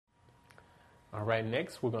All right,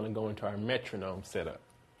 next we're going to go into our metronome setup.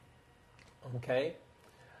 Okay,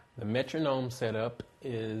 the metronome setup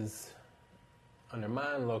is under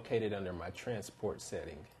mine located under my transport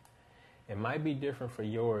setting. It might be different for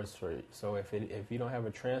yours, so if you don't have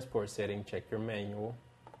a transport setting, check your manual.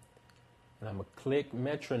 And I'm going to click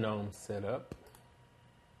metronome setup,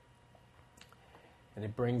 and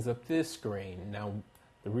it brings up this screen. Now,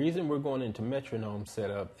 the reason we're going into metronome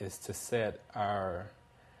setup is to set our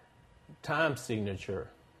time signature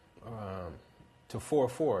to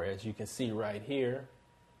 4/4. As you can see right here,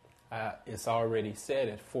 it's already set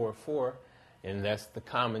at 4/4, and that's the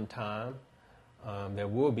common time that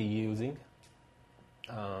we'll be using.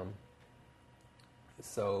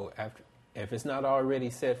 So if it's not already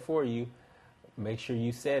set for you, make sure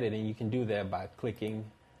you set it, and you can do that by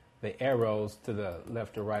clicking the arrows to the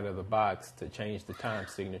left or right of the box to change the time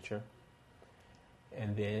signature,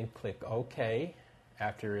 and then click OK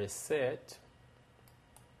after it's set,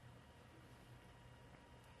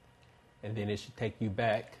 and then it should take you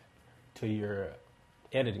back to your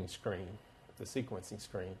editing screen, the sequencing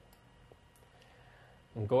screen.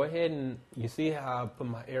 And go ahead, and you see how I put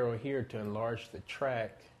my arrow here to enlarge the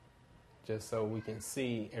track just so we can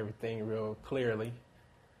see everything real clearly.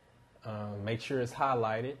 Make sure it's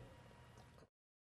highlighted.